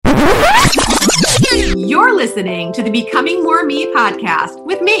listening to the Becoming More Me podcast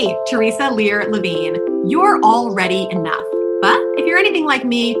with me, Teresa Lear Levine. You're already enough. But if you're anything like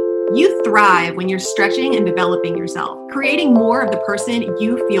me, you thrive when you're stretching and developing yourself, creating more of the person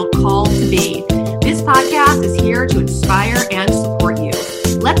you feel called to be. This podcast is here to inspire and support you.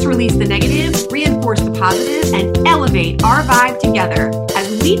 Let's release the negative, reinforce the positive, and elevate our vibe together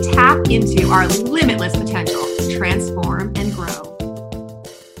as we tap into our limitless potential to transform and grow.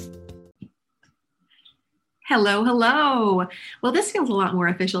 Hello, hello. Well, this feels a lot more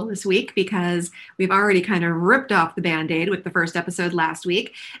official this week because we've already kind of ripped off the Band-Aid with the first episode last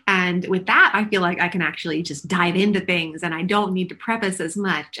week. And with that, I feel like I can actually just dive into things and I don't need to preface as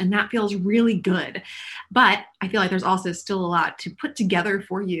much. And that feels really good. But I feel like there's also still a lot to put together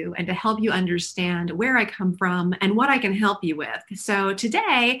for you and to help you understand where I come from and what I can help you with. So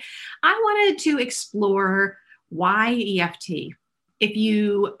today, I wanted to explore why EFT. If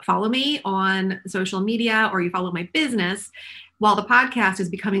you follow me on social media or you follow my business, while the podcast is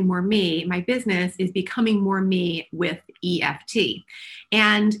Becoming More Me, my business is Becoming More Me with EFT.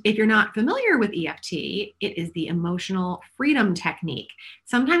 And if you're not familiar with EFT, it is the emotional freedom technique.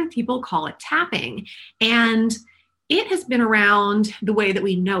 Sometimes people call it tapping. And it has been around the way that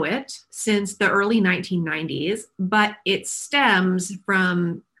we know it since the early 1990s, but it stems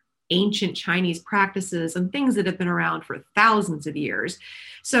from ancient Chinese practices and things that have been around for thousands of years.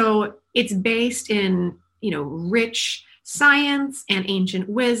 So it's based in, rich science and ancient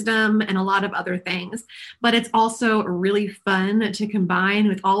wisdom and a lot of other things, but it's also really fun to combine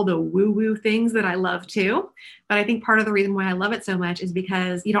with all the woo-woo things that I love too. But I think part of the reason why I love it so much is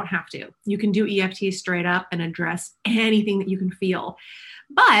because you don't have to. You can do EFT straight up and address anything that you can feel.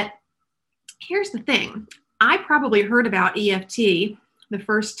 But here's the thing. I probably heard about EFT the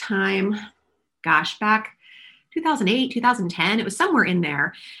first time, back 2008, 2010, it was somewhere in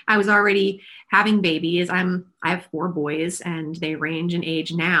there. I was already having babies. I have 4 boys and they range in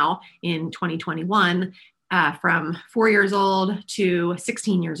age now in 2021 from 4 years old to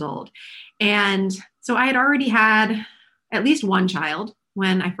 16 years old. And so I had already had at least one child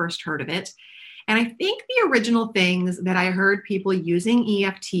when I first heard of it. And I think the original things that I heard people using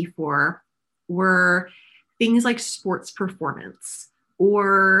EFT for were things like sports performance,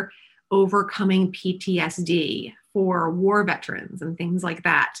 or overcoming PTSD for war veterans and things like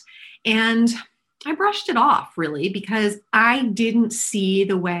that. And I brushed it off really because I didn't see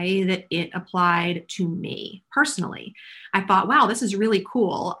the way that it applied to me personally. I thought, wow, this is really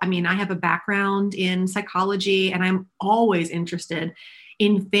cool. I mean, I have a background in psychology and I'm always interested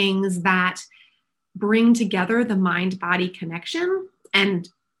in things that bring together the mind-body connection. And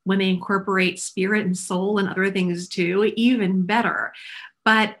when they incorporate spirit and soul and other things too, even better.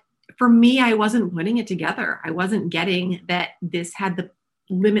 But for me, I wasn't putting it together. I wasn't getting that this had the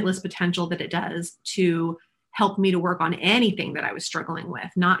limitless potential that it does to help me to work on anything that I was struggling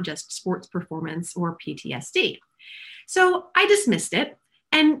with, not just sports performance or PTSD. So I dismissed it.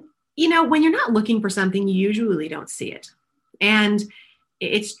 And, when you're not looking for something, you usually don't see it. And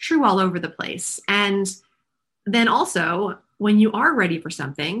it's true all over the place. And then also, when you are ready for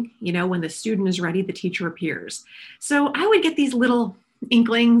something, when the student is ready, the teacher appears. So I would get these little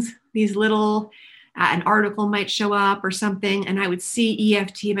inklings, these little, an article might show up or something, and I would see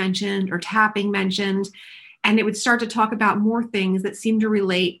EFT mentioned or tapping mentioned, and it would start to talk about more things that seemed to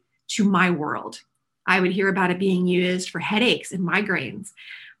relate to my world. I would hear about it being used for headaches and migraines.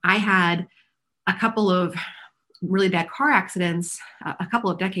 I had a couple of really bad car accidents a couple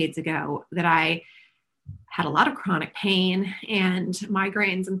of decades ago that I had a lot of chronic pain and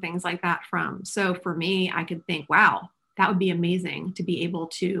migraines and things like that from. So for me, I could think, wow, that would be amazing to be able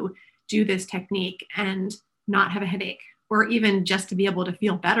to do this technique and not have a headache, or even just to be able to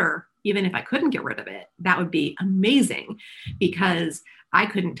feel better, even if I couldn't get rid of it. That would be amazing because I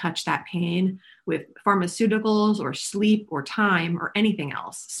couldn't touch that pain with pharmaceuticals or sleep or time or anything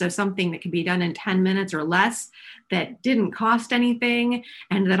else. So something that could be done in 10 minutes or less that didn't cost anything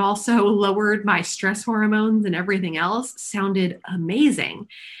and that also lowered my stress hormones and everything else sounded amazing.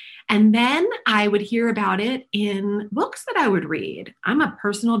 And then I would hear about it in books that I would read. I'm a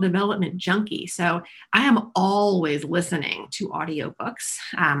personal development junkie, so I am always listening to audiobooks.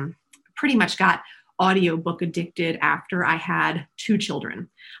 Pretty much got audiobook addicted after I had 2 children.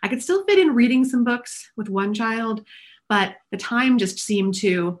 I could still fit in reading some books with one child, but the time just seemed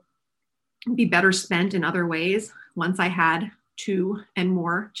to be better spent in other ways once I had 2 and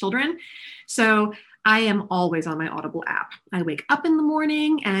more children. So I am always on my Audible app. I wake up in the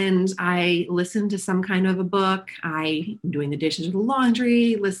morning and I listen to some kind of a book. I'm doing the dishes or the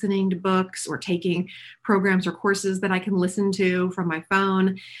laundry, listening to books or taking programs or courses that I can listen to from my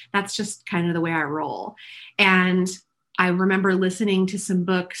phone. That's just kind of the way I roll. And I remember listening to some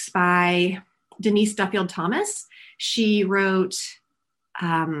books by Denise Duffield Thomas. She wrote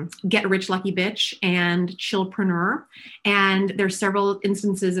Get Rich Lucky Bitch and Chillpreneur. And there's several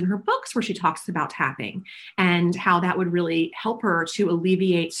instances in her books where she talks about tapping and how that would really help her to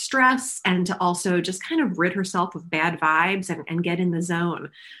alleviate stress and to also just kind of rid herself of bad vibes and get in the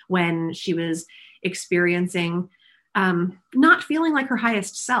zone when she was experiencing not feeling like her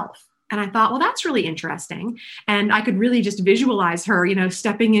highest self. And I thought, well, that's really interesting. And I could really just visualize her,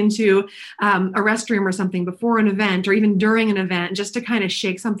 stepping into a restroom or something before an event or even during an event, just to kind of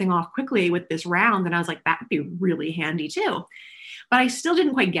shake something off quickly with this round. And I was like, that would be really handy too. But I still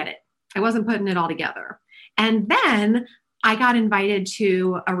didn't quite get it. I wasn't putting it all together. And then I got invited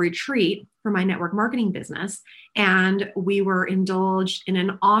to a retreat for my network marketing business. And we were indulged in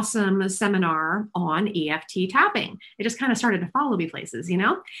an awesome seminar on EFT tapping. It just kind of started to follow me places,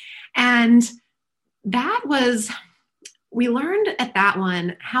 And we learned at that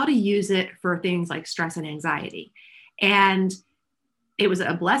one how to use it for things like stress and anxiety. And it was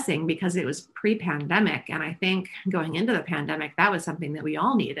a blessing because it was pre-pandemic. And I think going into the pandemic, that was something that we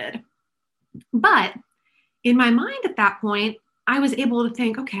all needed. But in my mind at that point, I was able to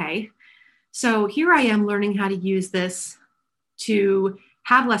think, okay, so here I am learning how to use this to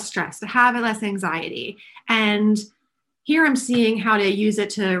have less stress, to have less anxiety. And here I'm seeing how to use it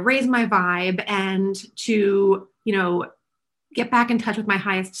to raise my vibe and to, get back in touch with my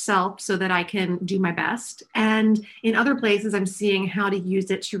highest self so that I can do my best. And in other places, I'm seeing how to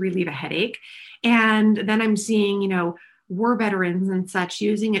use it to relieve a headache. And then I'm seeing, war veterans and such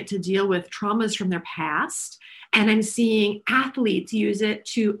using it to deal with traumas from their past. And I'm seeing athletes use it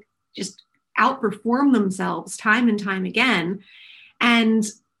to just outperform themselves time and time again. And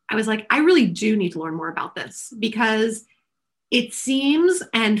I was like, I really do need to learn more about this because it seems,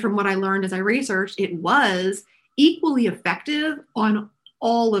 and from what I learned as I researched, it was equally effective on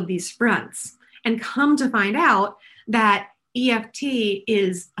all of these fronts. And come to find out that EFT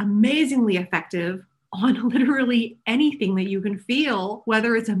is amazingly effective on literally anything that you can feel,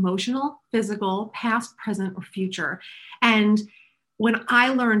 whether it's emotional, physical, past, present, or future. And when I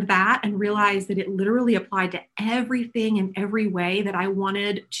learned that and realized that it literally applied to everything in every way that I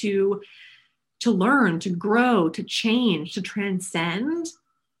wanted to learn, to grow, to change, to transcend,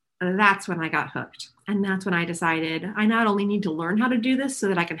 that's when I got hooked. And that's when I decided I not only need to learn how to do this so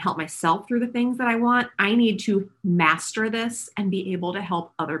that I can help myself through the things that I want, I need to master this and be able to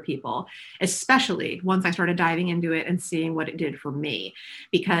help other people, especially once I started diving into it and seeing what it did for me.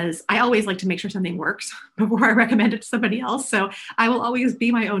 Because I always like to make sure something works before I recommend it to somebody else. So I will always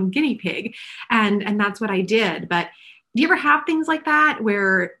be my own guinea pig. And that's what I did. But do you ever have things like that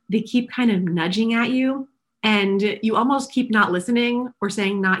where they keep kind of nudging at you? And you almost keep not listening or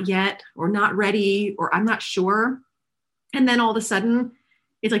saying not yet or not ready or I'm not sure. And then all of a sudden,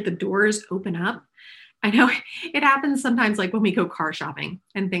 it's like the doors open up. I know it happens sometimes like when we go car shopping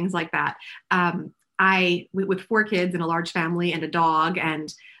and things like that. With 4 kids and a large family and a dog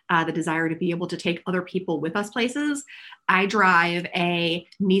and the desire to be able to take other people with us places, I drive a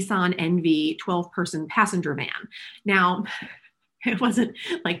Nissan Envy 12-person passenger van. Now, it wasn't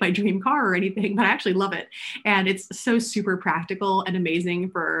like my dream car or anything, but I actually love it. And it's so super practical and amazing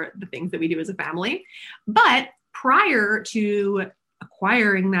for the things that we do as a family. But prior to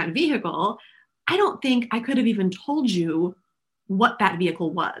acquiring that vehicle, I don't think I could have even told you what that vehicle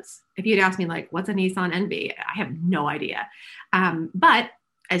was. If you'd asked me like, what's a Nissan Envy? I have no idea. But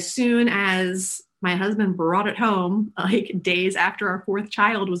as soon as my husband brought it home, like days after our 4th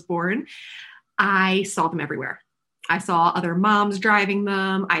child was born, I saw them everywhere. I saw other moms driving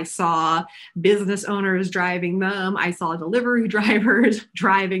them. I saw business owners driving them. I saw delivery drivers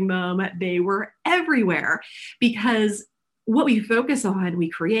driving them. They were everywhere because what we focus on, we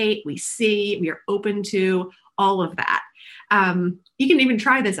create, we see, we are open to all of that. You can even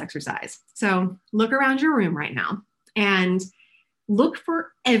try this exercise. So look around your room right now and look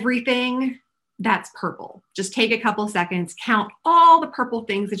for everything that's purple. Just take a couple seconds, count all the purple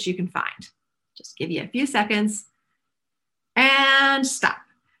things that you can find. Just give you a few seconds. And stop.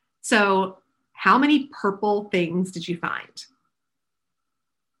 So how many purple things did you find?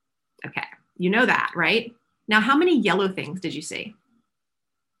 Okay, you know that, right? Now, how many yellow things did you see?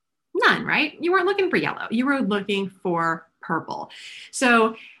 None, right? You weren't looking for yellow. You were looking for purple.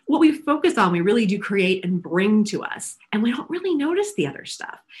 So what we focus on, we really do create and bring to us. And we don't really notice the other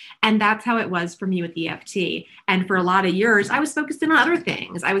stuff. And that's how it was for me with EFT. And for a lot of years, I was focused in on other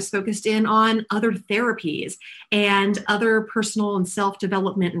things. I was focused in on other therapies and other personal and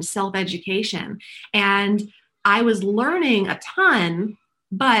self-development and self-education. And I was learning a ton,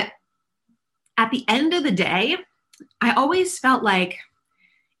 but at the end of the day, I always felt like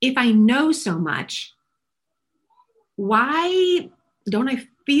if I know so much, why don't I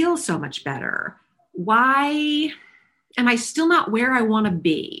feel so much better? Why am I still not where I want to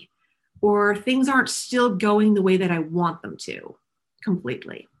be? Or things aren't still going the way that I want them to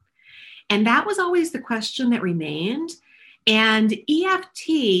completely. And that was always the question that remained. And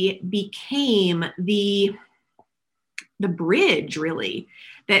EFT became the bridge, really,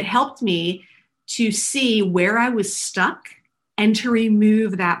 that helped me to see where I was stuck and to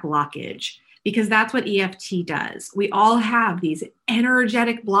remove that blockage. Because that's what EFT does. We all have these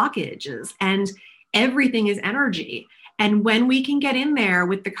energetic blockages, and everything is energy. And when we can get in there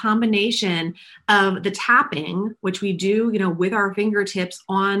with the combination of the tapping, which we do, with our fingertips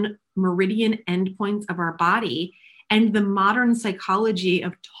on meridian endpoints of our body, and the modern psychology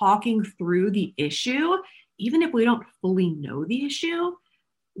of talking through the issue, even if we don't fully know the issue,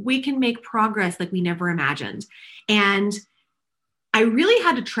 we can make progress like we never imagined. And I really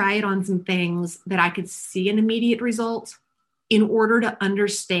had to try it on some things that I could see an immediate result in order to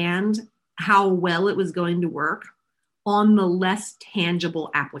understand how well it was going to work on the less tangible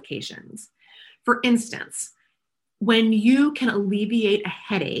applications. For instance, when you can alleviate a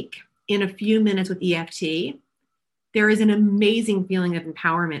headache in a few minutes with EFT, there is an amazing feeling of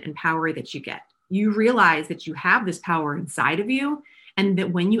empowerment and power that you get. You realize that you have this power inside of you, and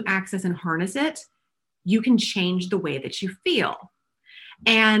that when you access and harness it, you can change the way that you feel.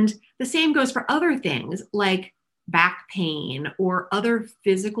 And the same goes for other things like back pain or other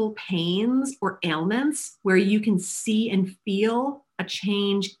physical pains or ailments where you can see and feel a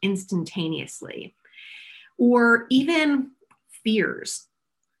change instantaneously, or even fears.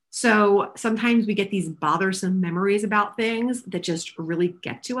 So sometimes we get these bothersome memories about things that just really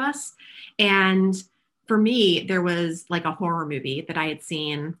get to us. And for me, there was like a horror movie that I had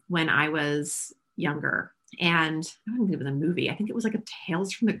seen when I was younger. And I don't think it was a movie. I think it was like a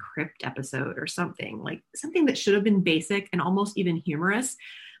Tales from the Crypt episode or something, like something that should have been basic and almost even humorous.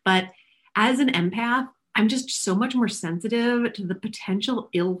 But as an empath, I'm just so much more sensitive to the potential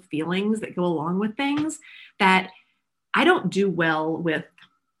ill feelings that go along with things that I don't do well with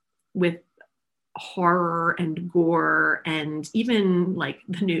horror and gore and even like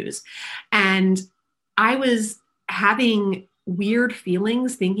the news. And I was having weird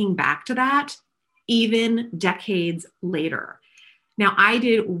feelings thinking back to that, even decades later. Now, I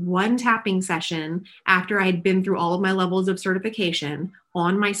did one tapping session after I'd been through all of my levels of certification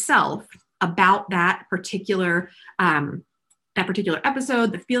on myself about that particular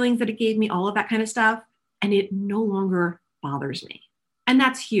episode, the feelings that it gave me, all of that kind of stuff, and it no longer bothers me. And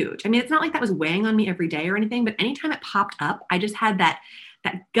that's huge. I mean, it's not like that was weighing on me every day or anything, but anytime it popped up, I just had that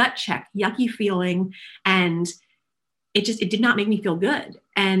gut check, yucky feeling, and it did not make me feel good.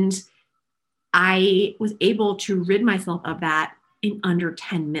 And I was able to rid myself of that in under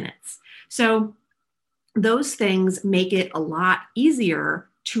 10 minutes. So those things make it a lot easier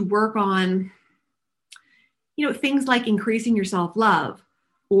to work on, things like increasing your self-love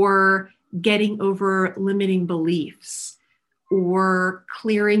or getting over limiting beliefs or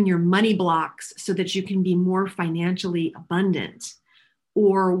clearing your money blocks so that you can be more financially abundant,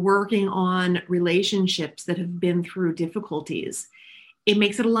 or working on relationships that have been through difficulties. It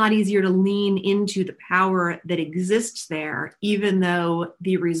makes it a lot easier to lean into the power that exists there, even though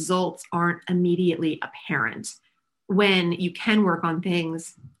the results aren't immediately apparent, when you can work on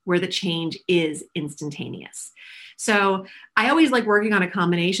things where the change is instantaneous. So I always like working on a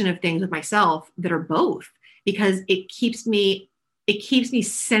combination of things with myself that are both, because it keeps me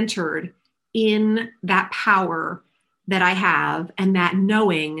centered in that power that I have, and that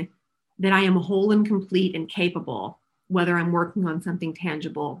knowing that I am whole and complete and capable, whether I'm working on something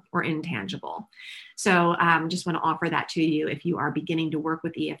tangible or intangible. So just want to offer that to you if you are beginning to work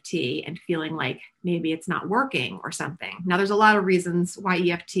with EFT and feeling like maybe it's not working or something. Now, there's a lot of reasons why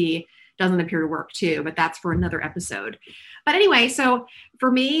EFT doesn't appear to work too, but that's for another episode. But anyway, so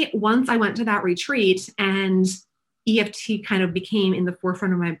for me, once I went to that retreat and EFT kind of became in the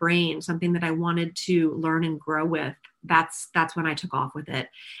forefront of my brain, something that I wanted to learn and grow with, that's when I took off with it.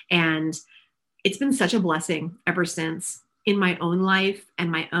 And it's been such a blessing ever since in my own life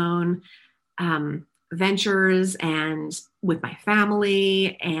and my own ventures, and with my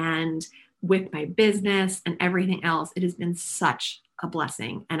family and with my business and everything else. It has been such a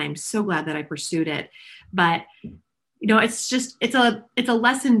blessing. And I'm so glad that I pursued it. But, it's a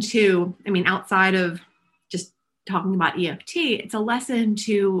lesson too. I mean, outside of just talking about EFT, it's a lesson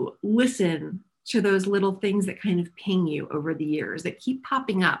to listen to those little things that kind of ping you over the years, that keep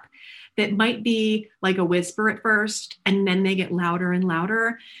popping up, that might be like a whisper at first, and then they get louder and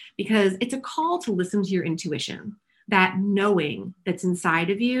louder, because it's a call to listen to your intuition, that knowing that's inside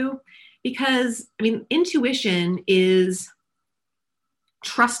of you. Because, intuition is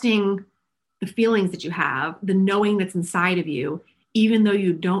trusting the feelings that you have, the knowing that's inside of you, even though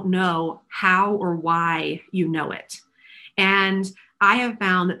you don't know how or why you know it. And I have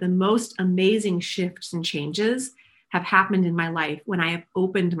found that the most amazing shifts and changes have happened in my life when I have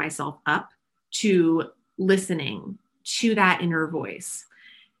opened myself up to listening to that inner voice,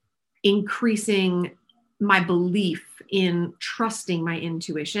 increasing my belief in trusting my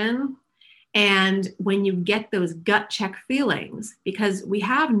intuition. And when you get those gut check feelings, because we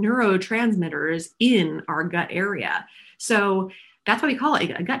have neurotransmitters in our gut area. So that's why we call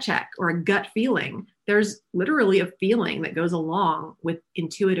it a gut check or a gut feeling. There's literally a feeling that goes along with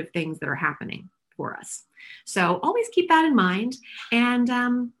intuitive things that are happening for us. So always keep that in mind. And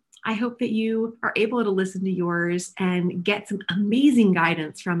I hope that you are able to listen to yours and get some amazing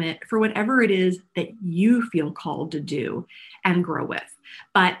guidance from it for whatever it is that you feel called to do and grow with.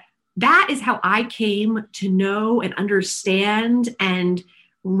 But that is how I came to know and understand and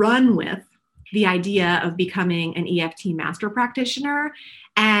run with the idea of becoming an EFT master practitioner.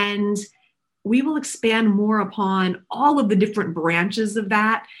 And we will expand more upon all of the different branches of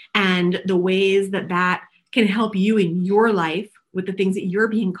that and the ways that that can help you in your life with the things that you're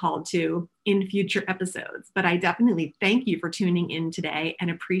being called to in future episodes. But I definitely thank you for tuning in today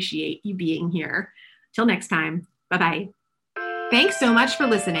and appreciate you being here. Till next time, bye-bye. Thanks so much for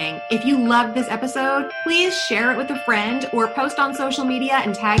listening. If you loved this episode, please share it with a friend or post on social media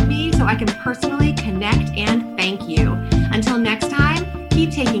and tag me so I can personally connect and thank you. Until next time,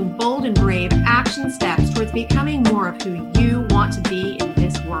 keep taking bold and brave action steps towards becoming more of who you want to be in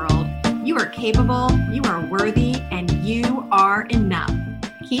this world. You are capable, you are worthy, and you are enough.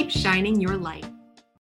 Keep shining your light.